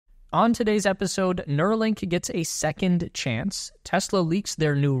On today's episode, Neuralink gets a second chance, Tesla leaks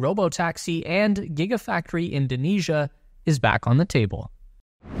their new robotaxi, and Gigafactory Indonesia is back on the table.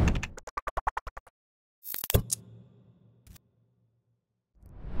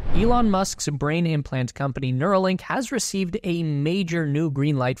 Elon Musk's brain implant company Neuralink has received a major new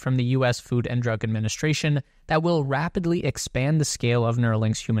green light from the U.S. Food and Drug Administration that will rapidly expand the scale of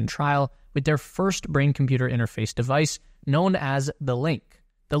Neuralink's human trial with their first brain-computer interface device known as the Link.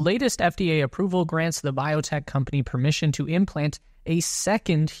 The latest FDA approval grants the biotech company permission to implant a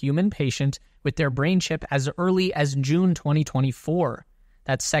second human patient with their brain chip as early as June 2024.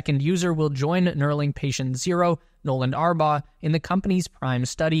 That second user will join Neuralink patient 0, Nolan Arbaugh, in the company's PRIME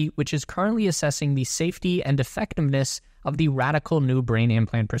study, which is currently assessing the safety and effectiveness of the radical new brain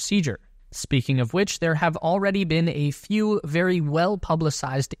implant procedure. Speaking of which, there have already been a few very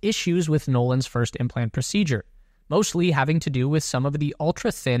well-publicized issues with Nolan's first implant procedure, mostly having to do with some of the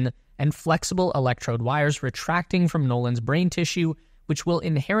ultra-thin and flexible electrode wires retracting from Nolan's brain tissue, which will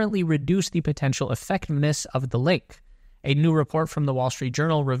inherently reduce the potential effectiveness of the Link. A new report from the Wall Street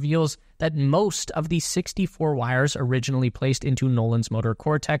Journal reveals that most of the 64 wires originally placed into Nolan's motor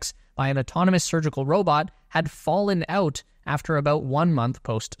cortex by an autonomous surgical robot had fallen out after about 1 month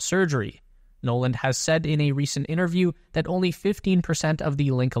post-surgery. Nolan has said in a recent interview that only 15% of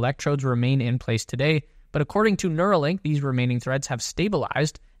the Link electrodes remain in place today, but according to Neuralink, these remaining threads have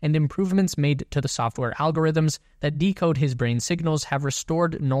stabilized, and improvements made to the software algorithms that decode his brain signals have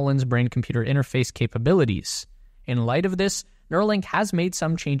restored Nolan's brain-computer interface capabilities. In light of this, Neuralink has made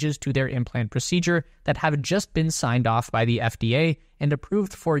some changes to their implant procedure that have just been signed off by the FDA and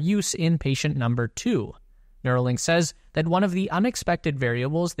approved for use in patient number 2. Neuralink says that one of the unexpected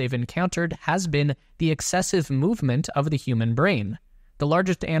variables they've encountered has been the excessive movement of the human brain. The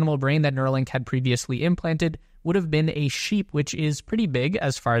largest animal brain that Neuralink had previously implanted would have been a sheep, which is pretty big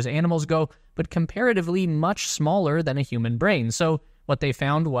as far as animals go, but comparatively much smaller than a human brain. So what they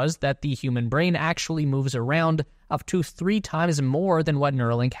found was that the human brain actually moves around up to 3 times more than what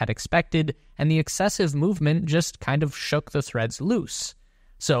Neuralink had expected, and the excessive movement just kind of shook the threads loose.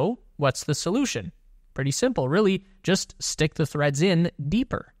 So what's the solution? Pretty simple, really. Just stick the threads in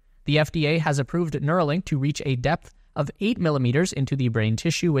deeper. The FDA has approved Neuralink to reach a depth of 8 millimeters into the brain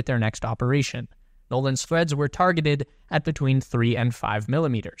tissue with their next operation. Nolan's threads were targeted at between 3 and 5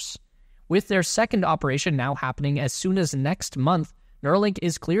 millimeters. With their second operation now happening as soon as next month, Neuralink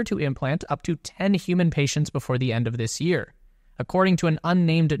is clear to implant up to 10 human patients before the end of this year. According to an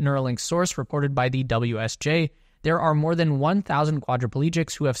unnamed Neuralink source reported by the WSJ, there are more than 1,000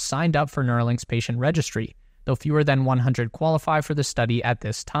 quadriplegics who have signed up for Neuralink's patient registry, though fewer than 100 qualify for the study at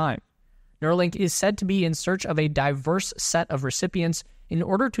this time. Neuralink is said to be in search of a diverse set of recipients in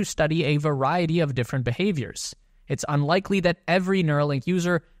order to study a variety of different behaviors. It's unlikely that every Neuralink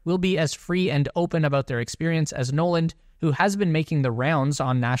user will be as free and open about their experience as Nolan, who has been making the rounds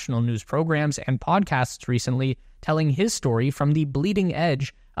on national news programs and podcasts recently, telling his story from the bleeding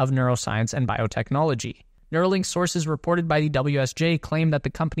edge of neuroscience and biotechnology. Neuralink sources reported by the WSJ claim that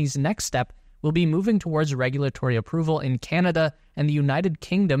the company's next step will be moving towards regulatory approval in Canada and the United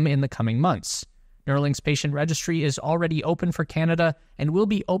Kingdom in the coming months. Neuralink's patient registry is already open for Canada and will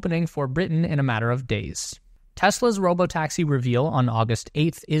be opening for Britain in a matter of days. Tesla's robotaxi reveal on August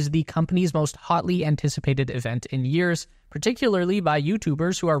 8th is the company's most hotly anticipated event in years, particularly by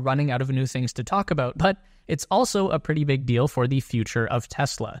YouTubers who are running out of new things to talk about, but it's also a pretty big deal for the future of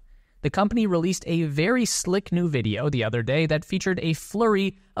Tesla. The company released a very slick new video the other day that featured a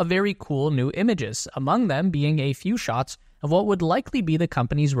flurry of very cool new images, among them being a few shots of what would likely be the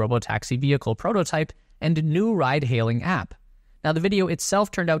company's robotaxi vehicle prototype and new ride-hailing app. Now, the video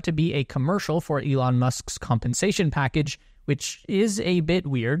itself turned out to be a commercial for Elon Musk's compensation package, which is a bit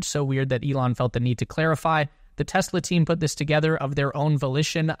weird, so weird that Elon felt the need to clarify. The Tesla team put this together of their own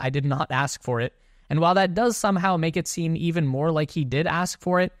volition. I did not ask for it. And while that does somehow make it seem even more like he did ask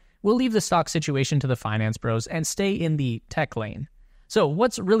for it, we'll leave the stock situation to the finance bros and stay in the tech lane. So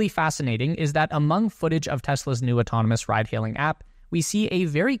what's really fascinating is that among footage of Tesla's new autonomous ride-hailing app, we see a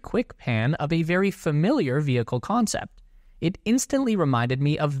very quick pan of a very familiar vehicle concept. It instantly reminded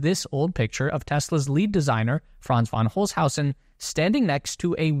me of this old picture of Tesla's lead designer, Franz von Holzhausen, standing next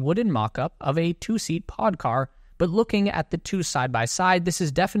to a wooden mock-up of a 2-seat pod car, but looking at the two side by side, this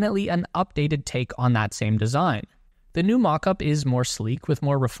is definitely an updated take on that same design. The new mock-up is more sleek with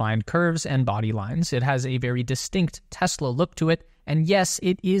more refined curves and body lines. It has a very distinct Tesla look to it, and yes,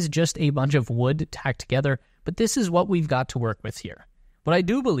 it is just a bunch of wood tacked together, but this is what we've got to work with here. What I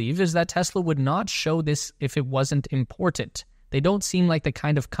do believe is that Tesla would not show this if it wasn't important. They don't seem like the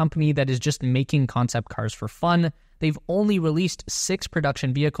kind of company that is just making concept cars for fun. They've only released 6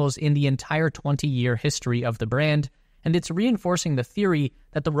 production vehicles in the entire 20-year history of the brand, and it's reinforcing the theory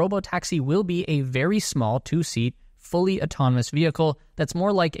that the robotaxi will be a very small 2-seat, fully autonomous vehicle that's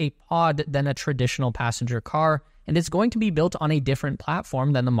more like a pod than a traditional passenger car, and it's going to be built on a different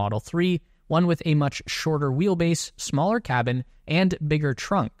platform than the Model 3, one with a much shorter wheelbase, smaller cabin, and bigger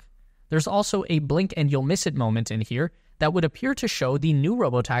trunk. There's also a blink and you'll miss it moment in here that would appear to show the new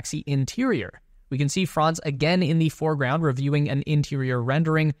robotaxi interior. We can see Franz again in the foreground reviewing an interior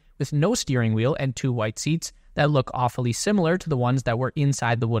rendering with no steering wheel and 2 white seats that look awfully similar to the ones that were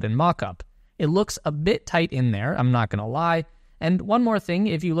inside the wooden mock-up. It looks a bit tight in there, I'm not gonna lie. And one more thing,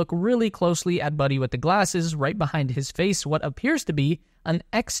 if you look really closely at Buddy with the glasses, right behind his face, what appears to be an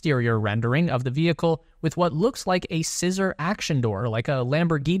exterior rendering of the vehicle with what looks like a scissor action door, like a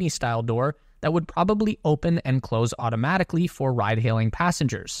Lamborghini-style door that would probably open and close automatically for ride-hailing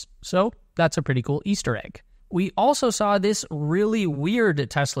passengers. So that's a pretty cool Easter egg. We also saw this really weird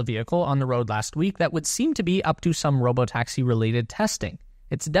Tesla vehicle on the road last week that would seem to be up to some robotaxi-related testing.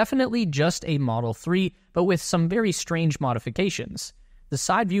 It's definitely just a Model 3, but with some very strange modifications. The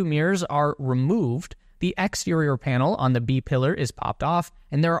side view mirrors are removed, the exterior panel on the B-pillar is popped off,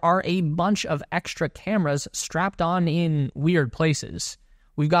 and there are a bunch of extra cameras strapped on in weird places.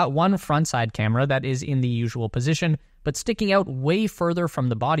 We've got one front side camera that is in the usual position, but sticking out way further from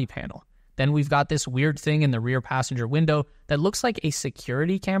the body panel. Then we've got this weird thing in the rear passenger window that looks like a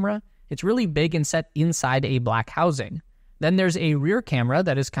security camera. It's really big and set inside a black housing. Then there's a rear camera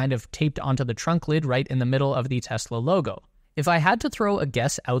that is kind of taped onto the trunk lid right in the middle of the Tesla logo. If I had to throw a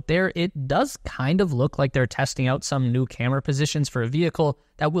guess out there, it does kind of look like they're testing out some new camera positions for a vehicle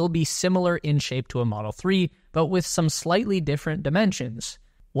that will be similar in shape to a Model 3, but with some slightly different dimensions.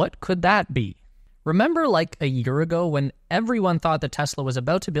 What could that be? Remember like a year ago when everyone thought that Tesla was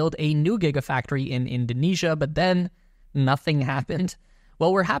about to build a new gigafactory in Indonesia, but then nothing happened?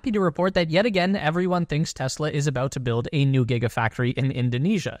 Well, we're happy to report that yet again, everyone thinks Tesla is about to build a new gigafactory in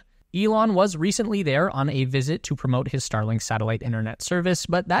Indonesia. Elon was recently there on a visit to promote his Starlink satellite internet service,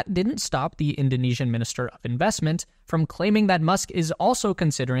 but that didn't stop the Indonesian Minister of Investment from claiming that Musk is also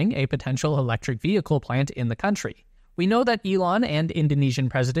considering a potential electric vehicle plant in the country. We know that Elon and Indonesian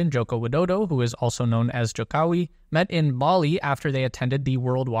President Joko Widodo, who is also known as Jokowi, met in Bali after they attended the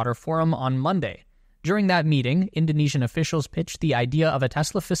World Water Forum on Monday. During that meeting, Indonesian officials pitched the idea of a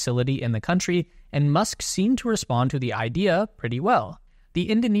Tesla facility in the country, and Musk seemed to respond to the idea pretty well. The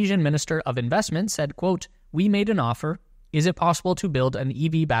Indonesian Minister of Investment said, quote, "We made an offer. Is it possible to build an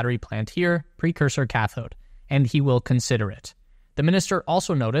EV battery plant here, precursor cathode? And he will consider it." The minister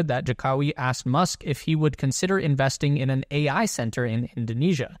also noted that Jokowi asked Musk if he would consider investing in an AI center in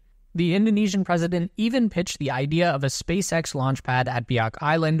Indonesia. The Indonesian president even pitched the idea of a SpaceX launch pad at Biak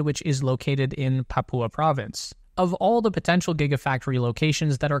Island, which is located in Papua province. Of all the potential gigafactory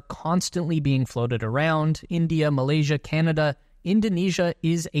locations that are constantly being floated around, India, Malaysia, Canada, Indonesia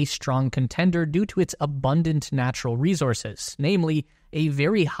is a strong contender due to its abundant natural resources, namely a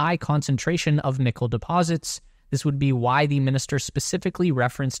very high concentration of nickel deposits. This would be why the minister specifically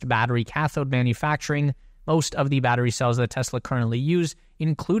referenced battery cathode manufacturing. Most of the battery cells that Tesla currently use,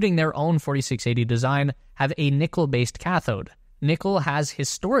 including their own 4680 design, have a nickel-based cathode. Nickel has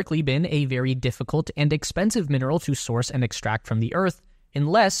historically been a very difficult and expensive mineral to source and extract from the earth,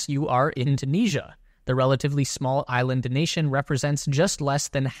 unless you are Indonesia. The relatively small island nation represents just less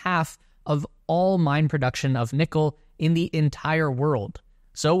than half of all mine production of nickel in the entire world.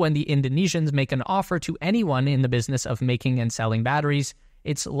 So when the Indonesians make an offer to anyone in the business of making and selling batteries,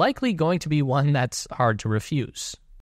 it's likely going to be one that's hard to refuse.